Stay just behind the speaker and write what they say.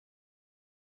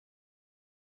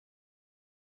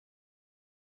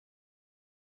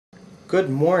Good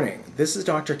morning. This is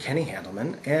Dr. Kenny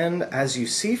Handelman, and as you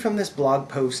see from this blog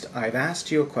post, I've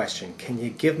asked you a question. Can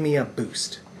you give me a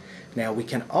boost? Now, we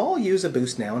can all use a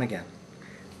boost now and again,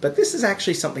 but this is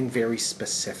actually something very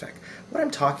specific. What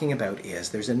I'm talking about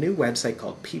is there's a new website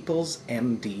called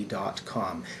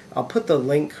peoplesmd.com. I'll put the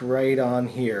link right on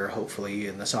here, hopefully,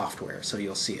 in the software, so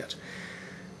you'll see it.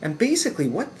 And basically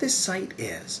what this site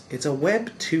is, it's a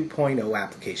Web 2.0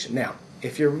 application. Now,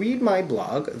 if you read my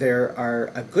blog, there are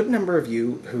a good number of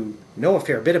you who know a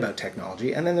fair bit about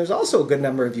technology, and then there's also a good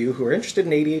number of you who are interested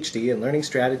in ADHD and learning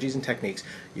strategies and techniques.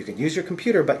 You can use your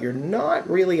computer, but you're not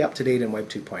really up to date in Web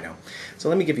 2.0. So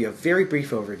let me give you a very brief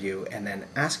overview and then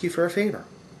ask you for a favor.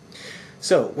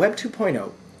 So Web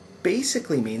 2.0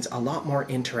 basically means a lot more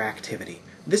interactivity.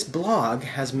 This blog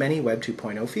has many Web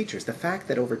 2.0 features. The fact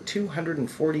that over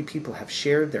 240 people have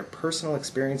shared their personal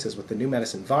experiences with the new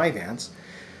medicine Vyvanse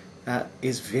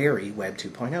is very Web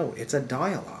 2.0. It's a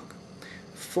dialogue.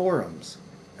 Forums,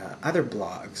 other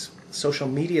blogs, social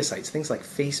media sites, things like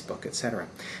Facebook, etc.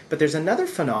 But there's another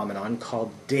phenomenon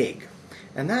called Dig,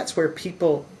 and that's where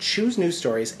people choose news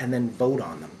stories and then vote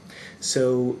on them.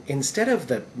 So instead of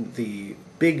the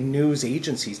big news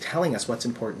agencies telling us what's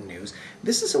important news,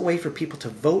 this is a way for people to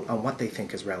vote on what they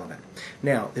think is relevant.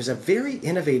 Now, there's a very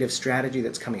innovative strategy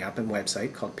that's coming up on a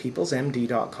website called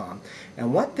peoplesmd.com,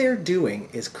 and what they're doing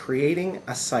is creating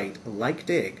a site like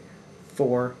Dig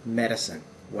for medicine.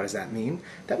 What does that mean?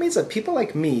 That means that people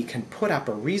like me can put up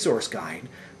a resource guide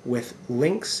with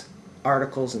links,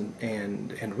 articles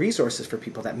and resources for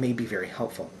people that may be very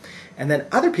helpful. And then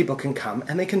other people can come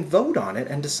and they can vote on it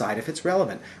and decide if it's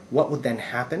relevant. What would then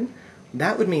happen?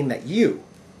 That would mean that you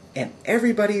and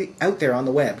everybody out there on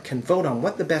the web can vote on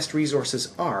what the best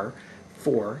resources are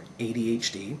for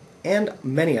ADHD and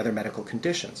many other medical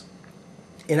conditions.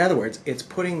 In other words, it's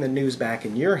putting the news back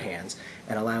in your hands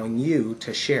and allowing you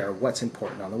to share what's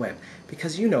important on the web.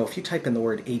 Because you know, if you type in the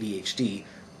word ADHD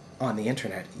on the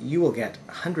internet, you will get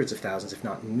hundreds of thousands, if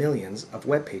not millions, of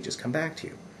web pages come back to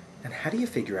you. And how do you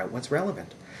figure out what's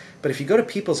relevant? But if you go to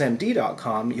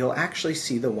peoplesmd.com, you'll actually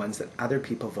see the ones that other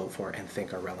people vote for and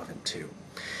think are relevant too.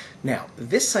 Now,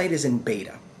 this site is in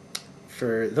beta.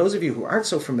 For those of you who aren't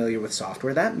so familiar with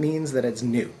software, that means that it's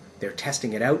new. They're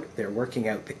testing it out, they're working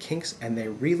out the kinks, and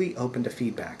they're really open to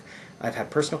feedback. I've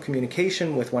had personal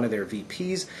communication with one of their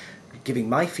VPs, giving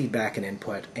my feedback and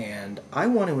input, and I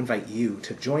want to invite you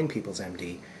to join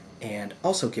PeoplesMD and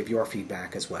also give your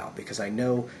feedback as well, because I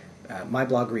know my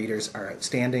blog readers are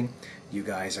outstanding. You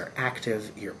guys are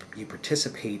active, you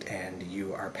participate, and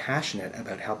you are passionate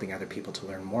about helping other people to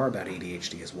learn more about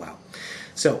ADHD as well.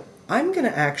 So I'm going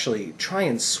to actually try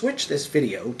and switch this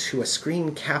video to a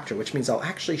screen capture, which means I'll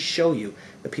actually show you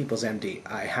the PeoplesMD.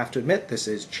 I have to admit, this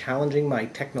is challenging my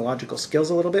technological skills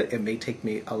a little bit. It may take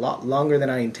me a lot longer than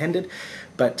I intended,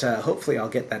 but hopefully I'll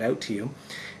get that out to you.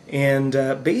 And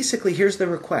basically, here's the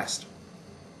request.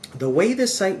 The way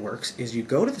this site works is you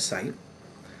go to the site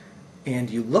and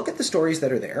you look at the stories that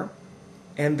are there,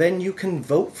 and then you can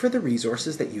vote for the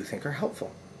resources that you think are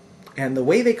helpful. And the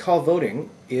way they call voting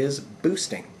is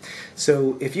boosting.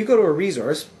 So if you go to a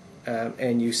resource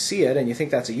and you see it and you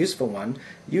think that's a useful one,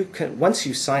 you can, once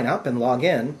you sign up and log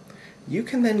in, you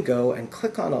can then go and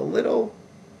click on a little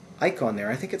icon there.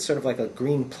 I think it's sort of like a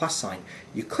green plus sign.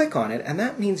 You click on it, and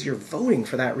that means you're voting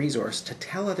for that resource to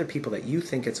tell other people that you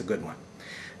think it's a good one.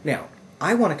 Now,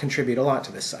 I want to contribute a lot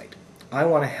to this site. I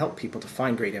want to help people to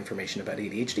find great information about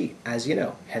ADHD, as you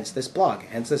know, hence this blog,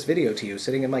 hence this video to you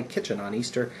sitting in my kitchen on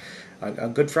Easter,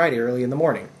 on Good Friday early in the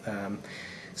morning.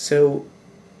 So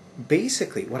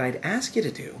basically what I'd ask you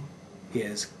to do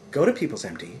is go to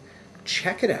PeoplesMD,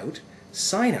 check it out,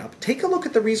 sign up, take a look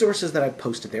at the resources that I've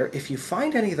posted there. If you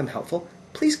find any of them helpful,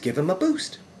 please give them a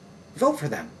boost. Vote for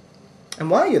them. And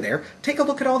while you're there, take a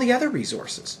look at all the other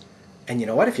resources. And you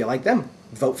know what? If you like them,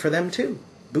 vote for them too.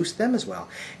 Boost them as well.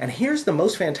 And here's the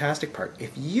most fantastic part.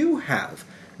 If you have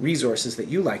resources that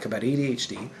you like about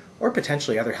ADHD or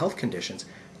potentially other health conditions,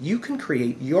 you can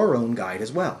create your own guide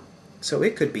as well. So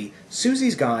it could be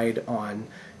Susie's Guide on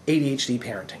ADHD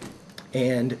Parenting.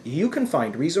 And you can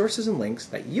find resources and links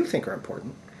that you think are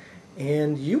important,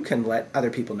 and you can let other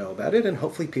people know about it, and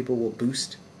hopefully people will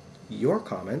boost your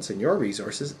comments and your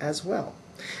resources as well.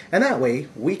 And that way,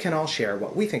 we can all share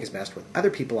what we think is best with other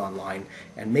people online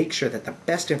and make sure that the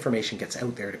best information gets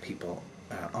out there to people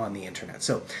on the internet.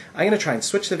 So I'm going to try and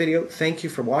switch the video. Thank you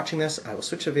for watching this. I will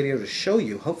switch the video to show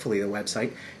you, hopefully, the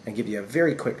website and give you a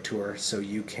very quick tour so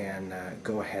you can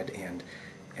go ahead and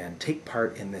take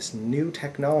part in this new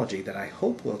technology that I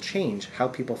hope will change how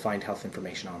people find health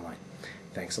information online.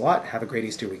 Thanks a lot. Have a great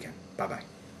Easter weekend. Bye-bye.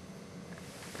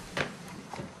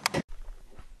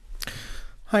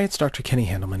 Hi, it's Dr. Kenny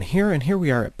Handelman here, and here we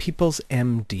are at People's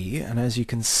MD, and as you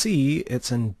can see,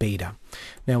 it's in beta.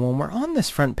 Now, when we're on this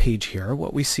front page here,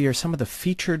 what we see are some of the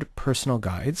featured personal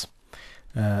guides.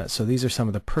 So these are some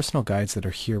of the personal guides that are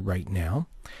here right now.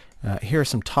 Here are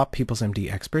some top People's MD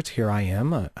experts. Here I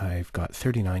am. I've got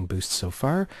 39 boosts so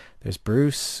far. There's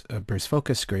Bruce, Bruce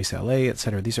Focus, Grace LA,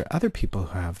 etc. These are other people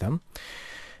who have them.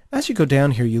 As you go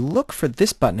down here, you look for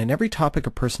this button in every topic or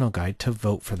personal guide to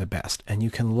vote for the best, and you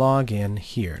can log in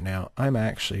here. Now, I'm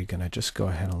actually going to just go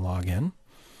ahead and log in.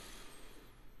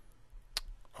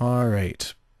 All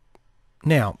right.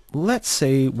 Now, let's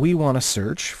say we want to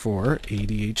search for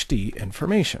ADHD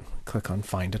information. Click on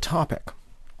Find a Topic.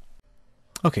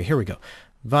 Okay, here we go.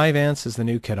 Vyvanse is the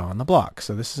new kid on the block.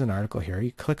 So this is an article here.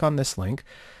 You click on this link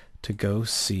to go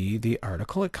see the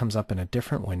article. It comes up in a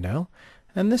different window.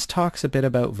 And this talks a bit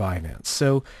about Vyvanse.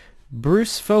 So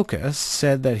Bruce Focus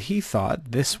said that he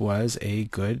thought this was a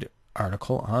good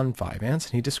article on Vyvanse,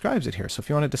 and he describes it here. So if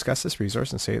you want to discuss this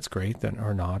resource and say it's great then,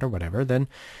 or not or whatever, then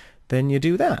you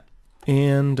do that.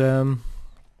 And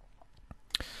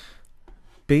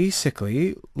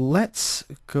basically, let's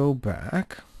go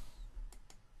back.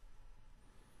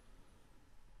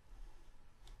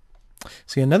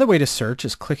 See, another way to search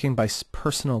is clicking by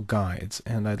personal guides,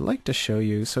 and I'd like to show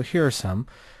you, so here are some,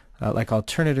 like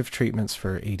alternative treatments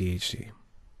for ADHD.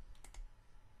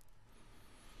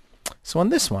 So on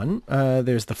this one,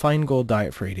 there's the Feingold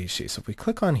diet for ADHD. So if we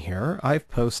click on here, I've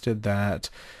posted that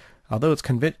although it's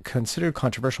considered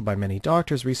controversial by many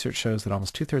doctors, research shows that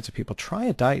almost 2/3 of people try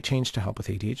a diet change to help with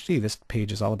ADHD. This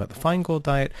page is all about the Feingold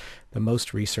diet, the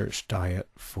most researched diet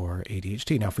for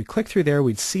ADHD. Now, if we click through there,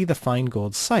 we'd see the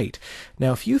Feingold site.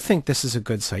 Now, if you think this is a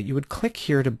good site, you would click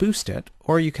here to boost it,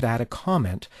 or you could add a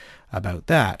comment about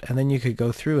that, and then you could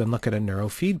go through and look at a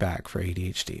neurofeedback for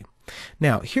ADHD.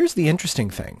 Now, here's the interesting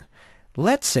thing.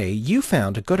 Let's say you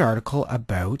found a good article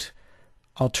about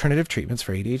alternative treatments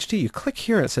for ADHD. You click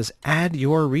here, it says add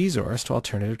your resource to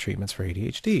alternative treatments for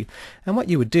ADHD. And what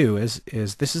you would do is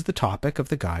this is the topic of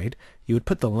the guide. You would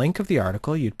put the link of the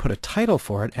article, you'd put a title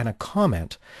for it and a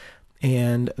comment,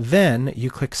 and then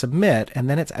you click submit, and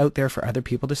then it's out there for other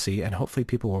people to see, and hopefully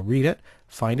people will read it,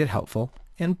 find it helpful,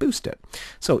 and boost it.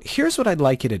 So here's what I'd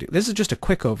like you to do. This is just a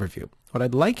quick overview. What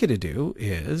I'd like you to do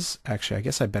is, actually I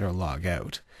guess I better log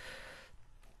out.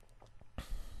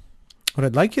 What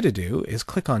I'd like you to do is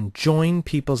click on Join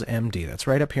People's MD. That's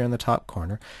right up here in the top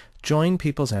corner. Join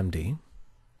People's MD.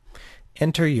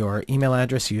 Enter your email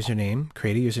address, username,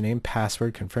 create a username,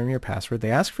 password, confirm your password.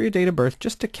 They ask for your date of birth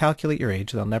just to calculate your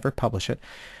age. They'll never publish it.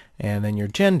 And then your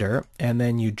gender, and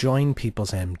then you join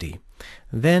People's MD.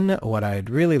 Then what I'd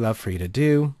really love for you to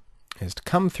do is to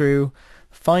come through,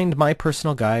 find my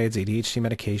personal guides, ADHD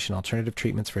medication, alternative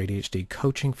treatments for ADHD,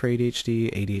 coaching for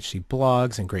ADHD, ADHD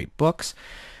blogs, and great books.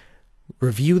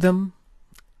 Review them,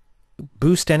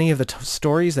 boost any of the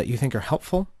stories that you think are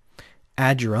helpful,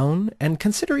 add your own, and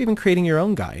consider even creating your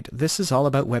own guide. This is all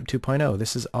about Web 2.0.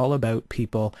 This is all about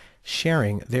people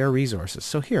sharing their resources.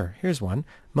 So here's one.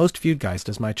 Most viewed guides,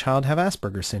 does my child have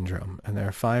Asperger's syndrome? And there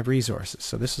are 5 resources.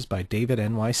 So this is by David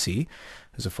NYC,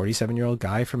 who's a 47-year-old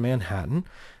guy from Manhattan,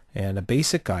 and a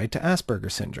basic guide to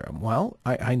Asperger's syndrome. Well,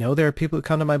 I know there are people who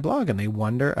come to my blog and they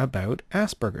wonder about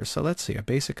Asperger's. So let's see, a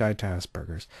basic guide to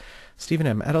Asperger's. Stephen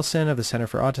M. Edelson of the Center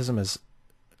for Autism is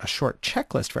a short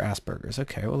checklist for Asperger's.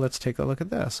 Okay, well, let's take a look at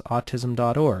this.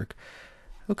 Autism.org.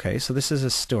 Okay, so this is a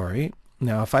story.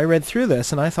 Now, if I read through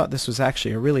this and I thought this was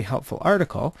actually a really helpful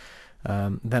article,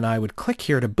 then I would click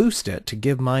here to boost it, to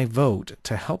give my vote,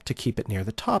 to help to keep it near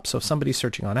the top. So if somebody's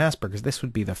searching on Asperger's, this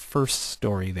would be the first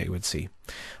story they would see.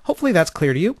 Hopefully that's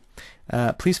clear to you.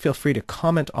 Please feel free to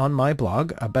comment on my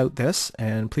blog about this,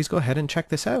 and please go ahead and check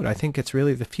this out. I think it's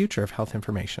really the future of health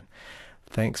information.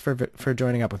 Thanks for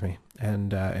joining up with me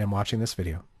and watching this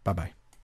video. Bye-bye.